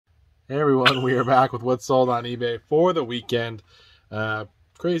Hey everyone, we are back with what's sold on eBay for the weekend.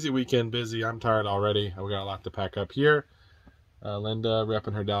 Crazy weekend, busy. I'm tired already. We got a lot to pack up here. Linda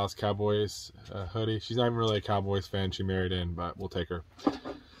repping her Dallas Cowboys hoodie. She's not even really a Cowboys fan. She married in, but we'll take her.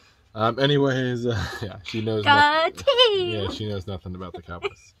 Anyways, yeah, she knows. Yeah, she knows nothing about the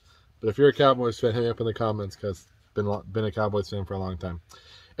Cowboys. But if you're a Cowboys fan, hit me up in the comments because been a Cowboys fan for a long time.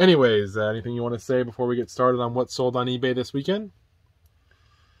 Anyways, anything you want to say before we get started on what's sold on eBay this weekend?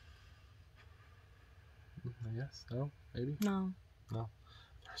 Yes? No? Maybe? No. No?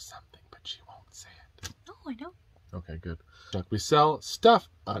 There's something, but she won't say it. No, I don't. Okay, good. We sell stuff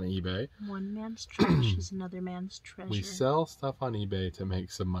on eBay. One man's trash is another man's treasure. We sell stuff on eBay to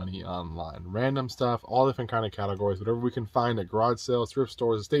make some money online. Random stuff, all different kind of categories, whatever we can find at garage sales, thrift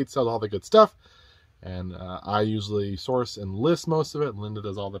stores, estate sales, all the good stuff. And I usually source and list most of it. Linda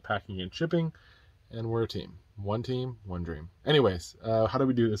does all the packing and shipping. And we're a team. One team, one dream. Anyways, how do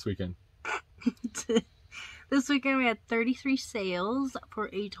we do this weekend? This weekend we had 33 sales for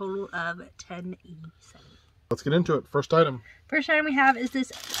a total of $10.87. Let's get into it. First item. First item we have is this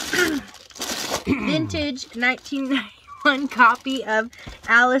vintage 1991 copy of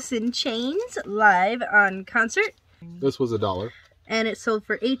Alice in Chains live on concert. This was $1. And it sold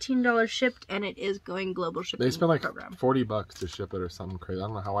for $18 shipped, and it is going global shipping. They spent like program. $40 to ship it or something crazy. I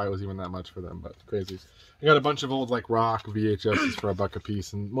don't know how it was even that much for them, but crazy. I got a bunch of old like rock VHSs for $1 a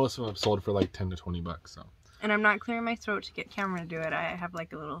piece, and most of them have sold for like 10 to 20 bucks. So. And I'm not clearing my throat to get camera to do it. I have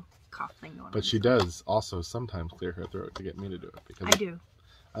like a little cough thing going on. But she does also sometimes clear her throat to get me to do it. Because I do.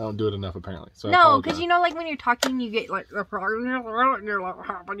 I don't do it enough apparently. So no, because you know, like when you're talking, you get like the frog, and you're like,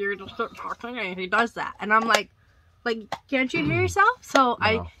 but you're just talking, and he does that, and I'm like, can't you hear yourself? So no,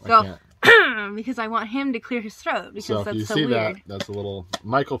 I go because I want him to clear his throat because so that's you so see weird. That's a little.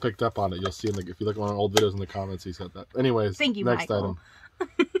 Michael picked up on it. You'll see if you look at one of our old videos in the comments, he said that. Anyways, thank you, next Michael.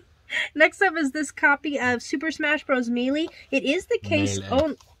 item. Next up is this copy of Super Smash Bros. Melee. It is the case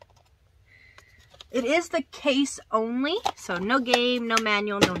only. It is the case only, so no game, no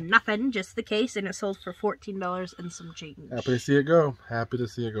manual, no nothing, just the case, and it sold for $14 and some change. Happy to see it go. Happy to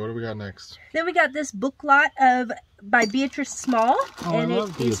see it go. What do we got next? Then we got this book lot by Beatrice Small, and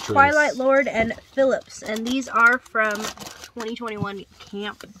it is Twilight Lord and Phillips, and these are from 2021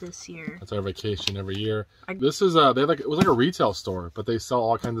 camp this year. That's our vacation every year. This is it was like a retail store, but they sell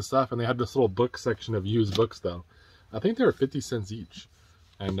all kinds of stuff, and they had this little book section of used books though. I think they were 50 cents each.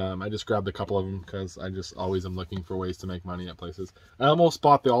 And I just grabbed a couple of them because I just always am looking for ways to make money at places. I almost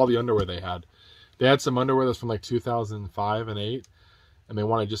bought all the underwear they had. They had some underwear that's from like 2005 and 8. And they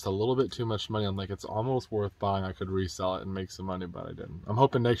wanted just a little bit too much money. I'm like, it's almost worth buying. I could resell it and make some money, but I didn't. I'm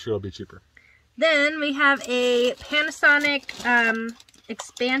hoping next year it'll be cheaper. Then we have a Panasonic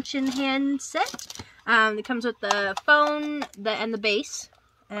expansion hand set. It comes with the phone and the base.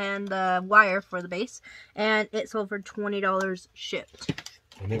 And the wire for the base. And it sold for $20 shipped.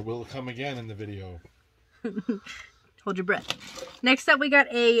 And it will come again in the video. Hold your breath. Next up, we got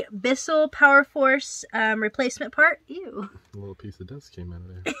a Bissell Power Force replacement part. Ew. A little piece of dust came out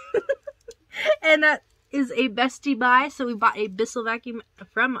of there. And that is a Bestie buy. So we bought a Bissell vacuum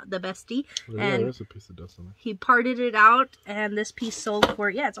from the Bestie. Well, yeah, and there's a piece of dust on there. He parted it out, and this piece sold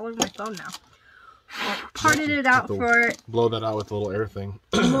for, yeah, it's all over my phone now. Parted it out for... Blow that out with a little air thing.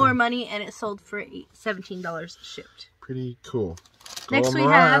 more money, and it sold for $17 shipped. Pretty cool. Next we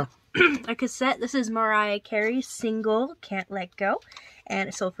have a cassette. This is Mariah Carey's single, Can't Let Go. And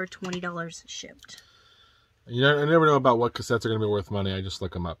it sold for $20 shipped. You know, I never know about what cassettes are going to be worth money. I just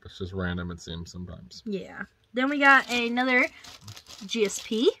look them up. It's just random, it seems, sometimes. Yeah. Then we got another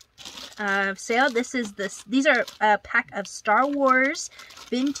GSP sale. These are a pack of Star Wars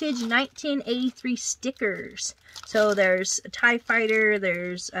vintage 1983 stickers. So there's a TIE Fighter,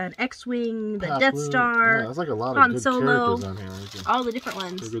 there's an X-Wing, the Death Star, yeah, that's like a lot Han of good Solo, characters on here. all the different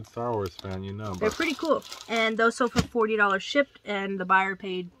ones. If you're a good Star Wars fan, you know. They're pretty cool. And those sold for $40 shipped, and the buyer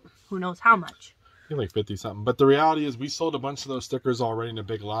paid who knows how much. I think like 50 something. But the reality is we sold a bunch of those stickers already in a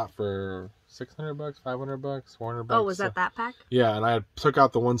big lot for $600, $500, $400. Oh, was that pack? Yeah, and I took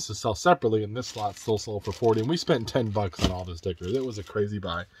out the ones to sell separately, and this lot still sold for $40. And we spent $10 on all the stickers. It was a crazy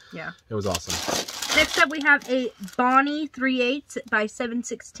buy. Yeah. It was awesome. Next up, we have a Bonnie 3/8 by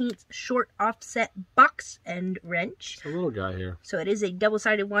 7/16 short offset box and wrench. It's a little guy here. So it is a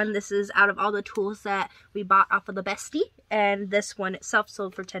double-sided one. This is out of all the tools that we bought off of the Bestie. And this one itself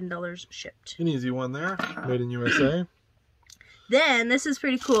sold for $10 shipped. An easy one there. Made in USA. Then, this is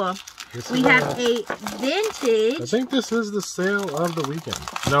pretty cool. We have a vintage... I think this is the sale of the weekend.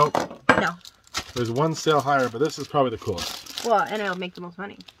 Nope. No. There's one sale higher, but this is probably the coolest. Well, and it'll make the most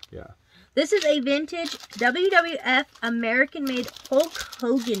money. Yeah. This is a vintage WWF American-made Hulk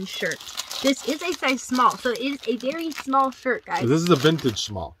Hogan shirt. This is a size small, so it is a very small shirt, guys. This is a vintage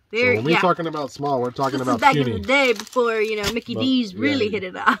small. Very, so when we're talking about small, we're talking about back puny. in the day before, you know, Mickey D's really hit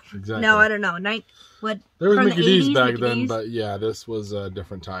it off. Exactly. No, I don't know. There was Mickey D's 80s, back Mickey then, D's? but yeah, this was a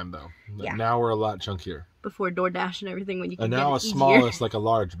different time though. Yeah. Now we're a lot chunkier. Before DoorDash and everything, when you can And get now it a easier. small is like a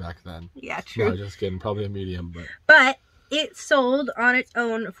large back then. Yeah, true. No, just kidding. Probably a medium, But it sold on its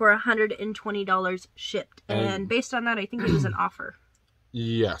own for $120 shipped. And based on that, I think it was an offer.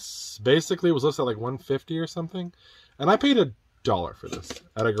 Yes. Basically, it was listed at like $150 or something. And I paid $1 for this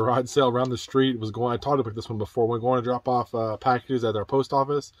at a garage sale around the street. I tried to pick this one before. We're going to drop off packages at our post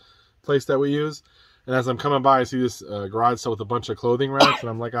office place that we use. And as I'm coming by, I see this garage sale with a bunch of clothing racks. And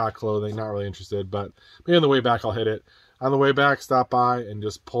I'm like, clothing, not really interested. But maybe on the way back, I'll hit it. On the way back, stopped by and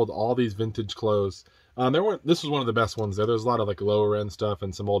just pulled all these vintage clothes. This was one of the best ones there. There's a lot of like lower end stuff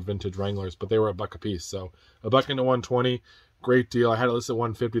and some old vintage Wranglers, but they were $1 a piece. So $1 into $120, great deal. I had it listed at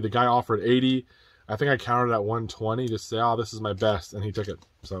 $150. The guy offered $80. I think I counted at $120 just to say, this is my best, and he took it.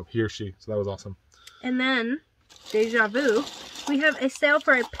 So he or she. So that was awesome. And then, deja vu, we have a sale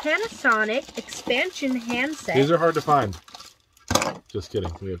for a Panasonic expansion handset. These are hard to find. Just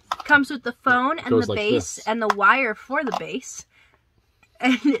kidding. Comes with the phone and the base and the wire for the base.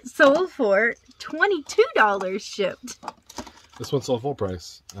 And it sold for $22 shipped. This one sold full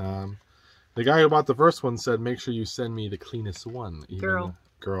price. The guy who bought the first one said, make sure you send me the cleanest one.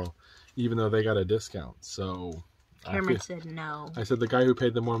 Girl. Even though they got a discount. So Cameron said no. I said the guy who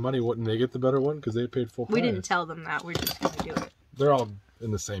paid them more money, wouldn't they get the better one? Because they paid full price. We didn't tell them that. We're just going to do it. They're all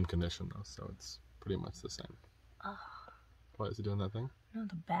in the same condition, though. So it's pretty much the same. Oh. Why is he doing that thing? No,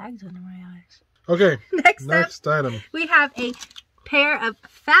 the bag's under my eyes. Okay. Next item. We have a pair of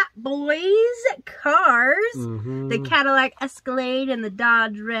Fat Boys cars. The Cadillac Escalade and the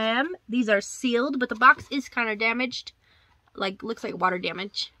Dodge Ram. These are sealed, but the box is kind of damaged. Looks like water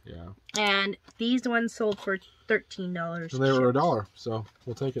damage. Yeah. And these ones sold for $13. And they were $1, so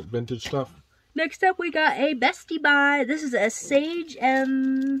we'll take it. Vintage stuff. Next up, we got a Bestie Buy. This is a Sage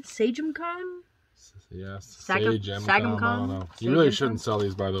and Sagemcon. Yes. Sage I don't know. You really shouldn't sell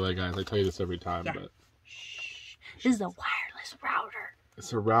these, by the way, guys. I tell you this every time, but this is a wireless router.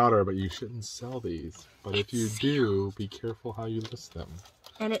 It's a router, but you shouldn't sell these. But if you do, be careful how you list them.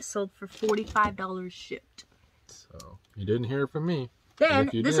 And it sold for $45 shipped. So you didn't hear it from me. Then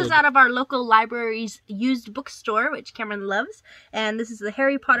this is out of our local library's used bookstore, which Cameron loves. And this is the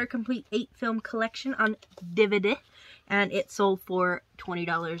Harry Potter Complete 8-film collection on DVD. And it sold for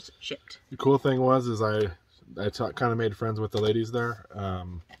 $20 shipped. The cool thing was I kind of made friends with the ladies there.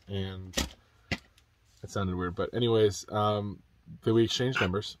 And it sounded weird. But anyways, we exchanged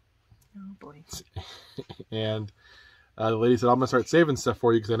numbers. Oh, boy. And the lady said, I'm going to start saving stuff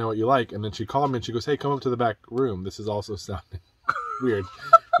for you because I know what you like. And then she called me and she goes, hey, come up to the back room. This is also sounding weird.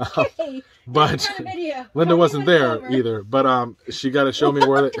 Okay. But Linda wasn't there either. But she got to show me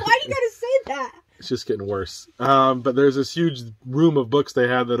where... Why do you got to say that? It's just getting worse. But there's this huge room of books they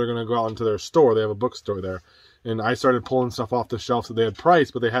had that are going to go out into their store. They have a bookstore there. And I started pulling stuff off the shelf that they had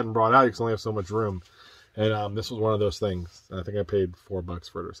priced, but they hadn't brought out because they only have so much room. And this was one of those things. I think I paid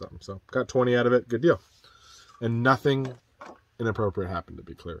 $4 for it or something. So got 20 out of it. Good deal. And nothing inappropriate happened, to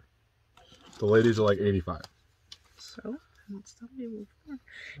be clear. The ladies are like 85. So,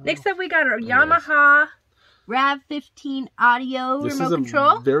 next up we got our Yamaha RAV15 audio remote control.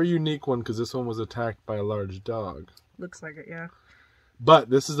 This is a very unique one because this one was attacked by a large dog. Looks like it, yeah. But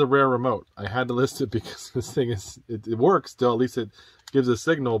this is a rare remote. I had to list it because this thing it works still. At least it gives a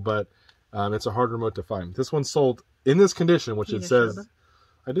signal, but it's a hard remote to find. This one sold in this condition, which it says.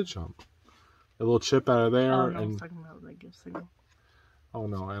 I did show them. A little chip out of there. Oh, no, I was talking about like a signal. Oh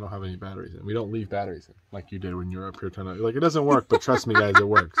no, I don't have any batteries in. We don't leave batteries in like you did when you were up here trying to. Like it doesn't work, but trust me, guys, it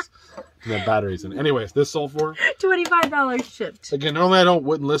works. You have batteries in. Anyways, this sold for $25 shipped. Again, normally I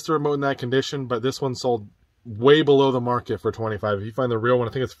wouldn't list a remote in that condition, but this one sold way below the market for $25. If you find the real one,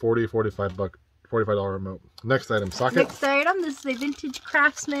 I think it's $45 remote. Next item, socket. Next item, this is a vintage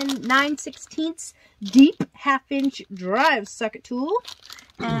Craftsman 9/16 deep 1/2-inch drive socket tool.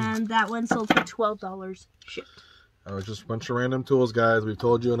 And that one sold for $12 shipped. Just a bunch of random tools, guys. We've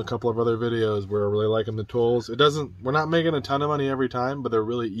told you in a couple of other videos we're really liking the tools. We're not making a ton of money every time, but they're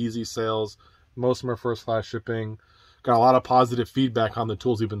really easy sales. Most of them are first class shipping. Got a lot of positive feedback on the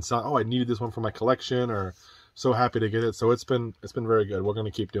tools we've been selling. Oh, I needed this one for my collection, or so happy to get it. So it's been very good. We're going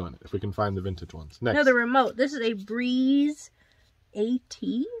to keep doing it if we can find the vintage ones. Next. Another remote. This is a Breeze AT.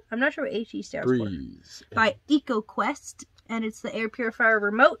 I'm not sure what AT stands for. Breeze. By EcoQuest. And it's the air purifier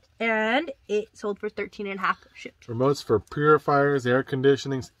remote, and it sold for $13.50 shipped. Remotes for purifiers, air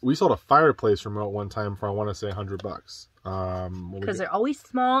conditioning. We sold a fireplace remote one time for, I want to say, $100. Because they're always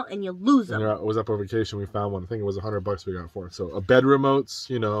small and you lose them. It was up on vacation. We found one. I think it was $100 we got it for. So a bed remotes.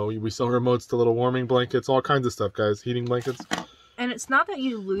 You know, we sell remotes to little warming blankets, all kinds of stuff, guys. Heating blankets. And it's not that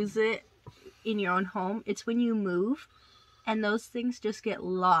you lose it in your own home. It's when you move, and those things just get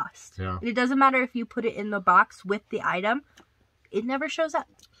lost. Yeah. And it doesn't matter if you put it in the box with the item. It never shows up.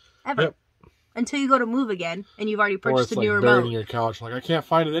 Ever. Yep. Until you go to move again, and you've already purchased a new buried remote. in your couch. Like, I can't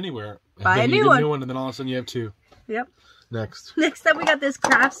find it anywhere. And Buy then a you new get one. new one, and then all of a sudden you have two. Yep. Next. Next up, we got this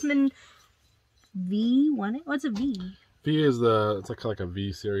Craftsman V. What's a V? V is it's like a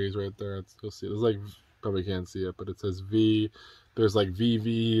V series right there. You'll see it. It's like, probably can't see it, but it says V. There's like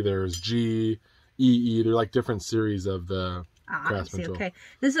VV. There's G, EE. They're like different series of the Craftsman tool. Okay.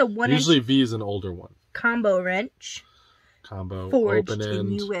 This is a 1-inch. Usually V is an older one. Combo wrench. Combo. Forged open end.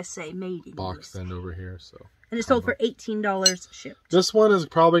 in USA. Made in Box USA. end over here. So. And it sold for $18 shipped. This one is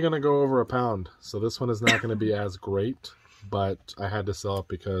probably going to go over £1. So this one is not going to be as great. But I had to sell it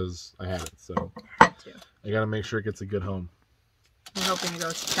because I had it. So Had to. I got to make sure it gets a good home. I'm hoping it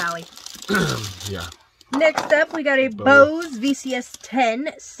goes to Sally. Yeah. Next up, we got a Bose VCS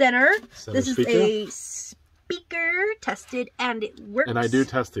 10 center. This is speaker. a speaker tested, and it works. And I do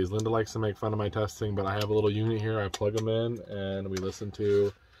test these. Linda likes to make fun of my testing, but I have a little unit here. I plug them in, and we listen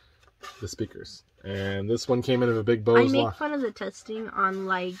to the speakers. And this one came in of a big Bose. I make fun of the testing on,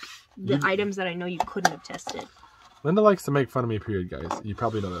 like, the items that I know you couldn't have tested. Linda likes to make fun of me, period, guys. You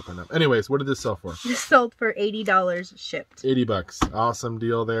probably know that by now. Anyways, what did this sell for? This sold for $80 shipped. $80. Awesome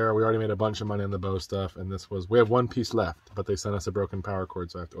deal there. We already made a bunch of money on the Bose stuff, and we have one piece left, but they sent us a broken power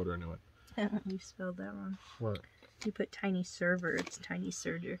cord, so I have to order a new one. You spelled that wrong. What? You put tiny server, it's tiny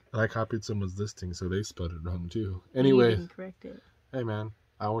surger. I copied someone's listing, so they spelled it wrong, too. You Anyway. didn't correct it. Hey, man.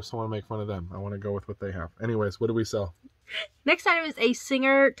 I also want to make fun of them. I want to go with what they have. Anyways, what do we sell? Next item is a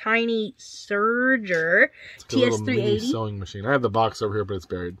Singer Tiny Surger It's a little mini TS380. sewing machine. I have the box over here, but it's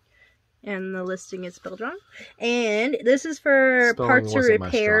buried. And the listing is spelled wrong. And this is for Spelling parts or wasn't my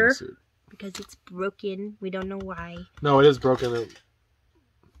repair. strong suit. Because it's broken. We don't know why. No, it is broken.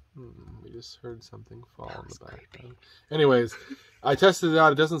 We just heard something fall in the background. Anyways, I tested it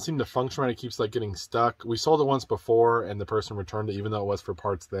out. It doesn't seem to function right. It keeps like getting stuck. We sold it once before, and the person returned it, even though it was for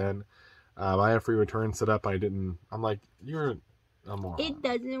parts then. I have free return set up. I'm like, you're a moron. It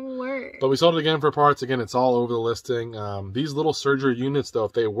doesn't work. But we sold it again for parts. Again, it's all over the listing. These little surgery units, though,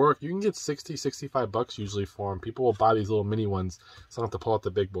 if they work, you can get $60, $65 usually for them. People will buy these little mini ones, so I don't have to pull out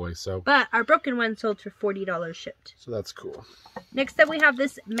the big boys. But our broken one sold for $40 shipped. So that's cool. Next up, we have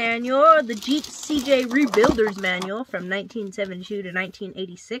this manual, the Jeep CJ Rebuilder's Manual from 1972 to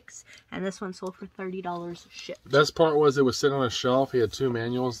 1986. And this one sold for $30 shipped. Best part was it was sitting on a shelf. He had 2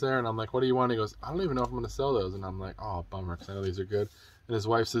 manuals there, and I'm like, what do you want? He goes, I don't even know if I'm going to sell those. And I'm like, oh, bummer, because I know these are good. And his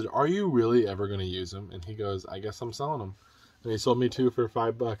wife says, are you really ever going to use them? And he goes, I guess I'm selling them. And he sold me 2 for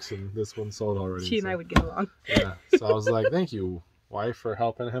 $5, and this one sold already. She and I would get along. Yeah, so I was like, thank you, wife, for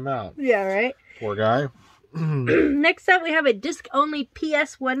helping him out. Yeah, right? Poor guy. Next up, we have a disc-only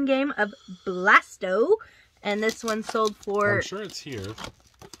PS1 game of Blasto. And this one sold for... I'm sure it's here.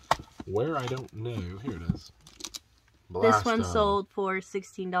 Where, I don't know. Here it is. Blasto. This one sold for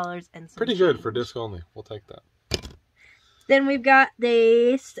 $16 and some Pretty good for disc only. We'll take that. Then we've got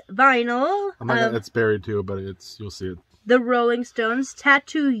this vinyl. It's buried too, but you'll see it. The Rolling Stones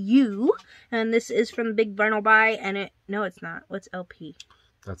Tattoo You. And this is from the Big Vinyl Buy. And no, it's not. What's LP?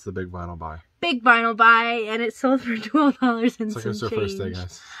 That's the Big Vinyl Buy. Big Vinyl Buy. And it sold for $12 and it's some like it's our change. first day,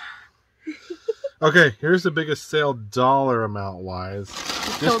 guys. Okay, here's the biggest sale dollar amount wise.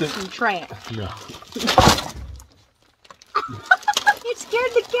 Sold some trash. No. You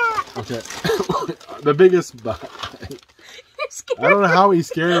scared the cat. Okay. The biggest. You're scared. I don't know how he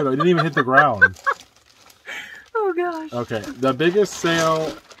scared it. It didn't even hit the ground. Oh gosh. Okay, the biggest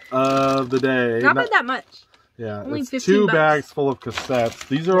sale of the day. Not by that much. Yeah, Only it's 15 2 bucks. bags full of cassettes.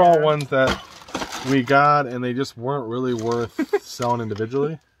 These are all ones that we got, and they just weren't really worth selling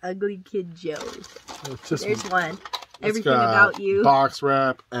individually. Ugly Kid Joe. It's just, There's one. it's Everything got About You. Box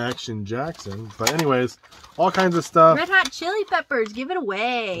wrap, Action Jackson. But anyways, all kinds of stuff. Red Hot Chili Peppers. Give it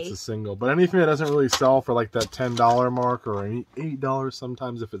away. It's a single. But anything that doesn't really sell for like that $10 mark or $8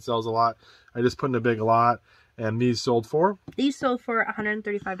 sometimes if it sells a lot, I just put in a big lot. And these sold for? These sold for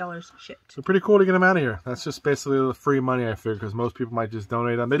 $135 shipped. So pretty cool to get them out of here. That's just basically the free money, I figured, because most people might just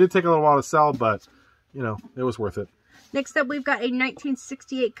donate them. They did take a little while to sell, but, you know, it was worth it. Next up, we've got a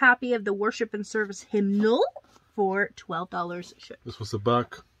 1968 copy of the Worship and Service Hymnal for $12 shipped. This was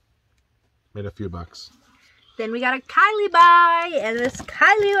 $1. Made a few bucks. Then we got a Kylie Buy, and this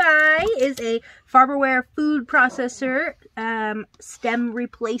Kylie Buy is a Farberware food processor stem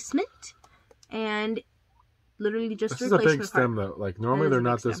replacement, and literally just this is a big stem though. Like normally they're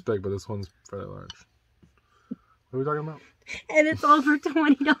not this big, but this one's fairly large. What are we talking about? And it's all for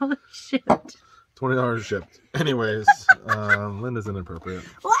 $20 shipped. $20 shipped. Anyways, Linda's inappropriate.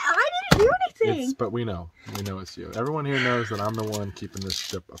 Well, I didn't do anything. But we know. We know it's you. Everyone here knows that I'm the one keeping this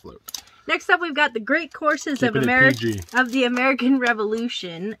ship afloat. Next up, we've got the Great Courses of the American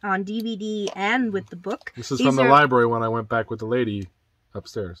Revolution on DVD and with the book. This is from the library when I went back with the lady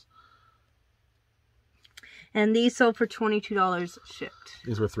upstairs. And these sold for $22 shipped.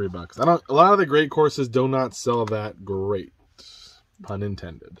 These were $3. A lot of the Great Courses do not sell that great. Pun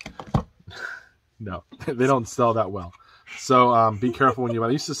intended. No, they don't sell that well. So be careful when you buy.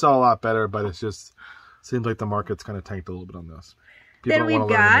 They used to sell a lot better, but it just seems like the market's kind of tanked a little bit on this. People then we've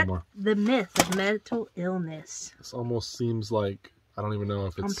got The Myth of Mental Illness. This almost seems like, I don't even know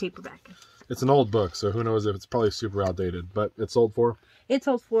if it's... on paperback. It's an old book, so who knows if it's probably super outdated. But it sold for? It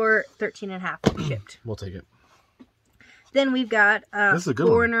sold for $13.50 shipped. We'll take it. Then we've got this is a good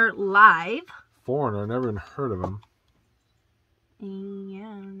Foreigner one. Live. Foreigner, never even heard of him. Yeah,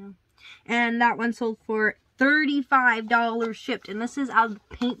 I don't know. And that one sold for $35 shipped. And this is out of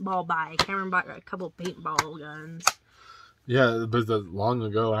the paintball buy. Cameron bought a couple paintball guns. Yeah, but long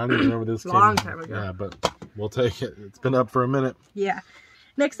ago. I don't even remember this. Long time ago. Yeah, but we'll take it. It's been up for a minute. Yeah.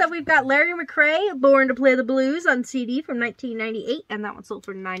 Next up, we've got Larry McRae, Born to Play the Blues on CD from 1998, and that one sold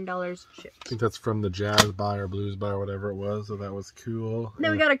for $9 shipped. I think that's from the Jazz Buy or Blues Buy or whatever it was, so that was cool.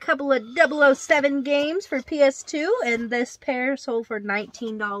 Then we got a couple of 007 games for PS2, and this pair sold for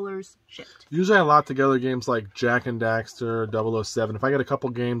 $19 shipped. Usually I lot together games like Jack and Daxter, 007. If I get a couple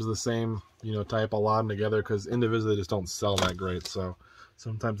games of the same type, I'll lot them together because individually they just don't sell that great, so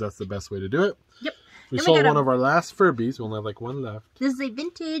sometimes that's the best way to do it. Yep. We sold one of our last Furbies. We only have like one left. This is a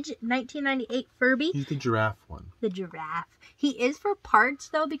vintage 1998 Furby. He's the giraffe one. The giraffe. He is for parts,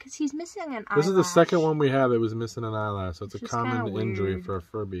 though, because he's missing an eyelash. This is the second one we have that was missing an eyelash. So it's a common injury for a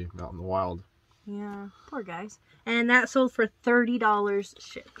Furby out in the wild. Yeah, poor guys. And that sold for $30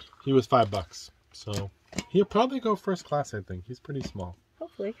 shipped. He was $5. So he'll probably go first class, I think. He's pretty small.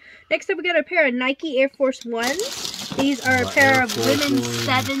 Hopefully. Next up, we got a pair of Nike Air Force Ones. These are a pair of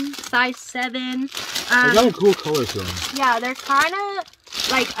women's size 7. They got a cool color to them. Yeah, they're kind of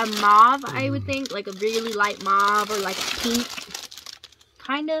like a mauve, I would think. Like a really light mauve or like a pink.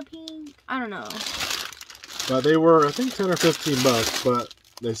 Kind of pink. I don't know. But they were, I think, 10 or 15 bucks, but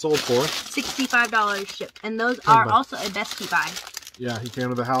they sold for $65 shipped. And those are also a bestie buy. Yeah, he came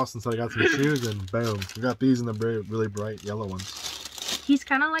to the house and said, I got some shoes, and boom. We got these in the really bright yellow ones. He's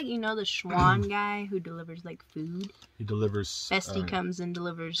kind of like, the Schwan guy who delivers, like, food. He delivers... Bestie comes and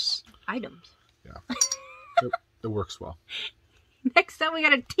delivers items. Yeah. It works well. Next up, we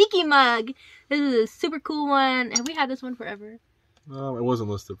got a Tiki mug. This is a super cool one. Have we had this one forever? No, it wasn't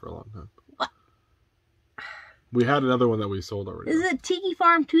listed for a long time. What? We had another one that we sold already. This is a Tiki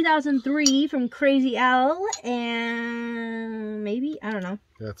Farm 2003 from Crazy Al. And maybe, I don't know.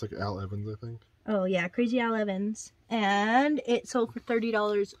 Yeah, it's like Al Evans, I think. Oh, yeah, Crazy Al Evans. And it sold for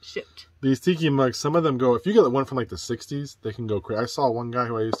 $30 shipped. These Tiki mugs, some of them go, if you get one from like the 60s, they can go crazy. I saw one guy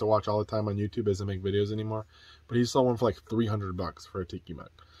who I used to watch all the time on YouTube, doesn't make videos anymore, but he saw one for like $300 for a Tiki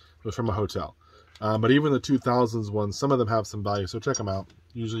mug. It was from a hotel. But even the 2000s ones, some of them have some value, so check them out.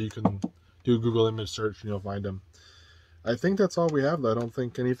 Usually you can do a Google image search and you'll find them. I think that's all we have, though. I don't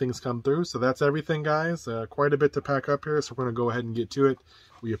think anything's come through. So that's everything, guys. Quite a bit to pack up here, so we're going to go ahead and get to it.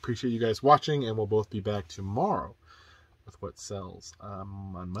 We appreciate you guys watching, and we'll both be back tomorrow with what sells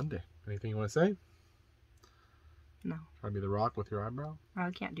on Monday. Anything you want to say? No. Trying to be the Rock with your eyebrow? I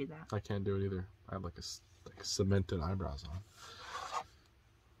can't do that. I can't do it either. I have like cemented eyebrows on.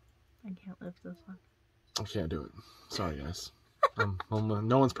 I can't lift this one. I can't do it. Sorry, guys.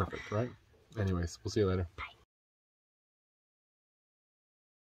 No one's perfect, right? Anyways, we'll see you later. Bye.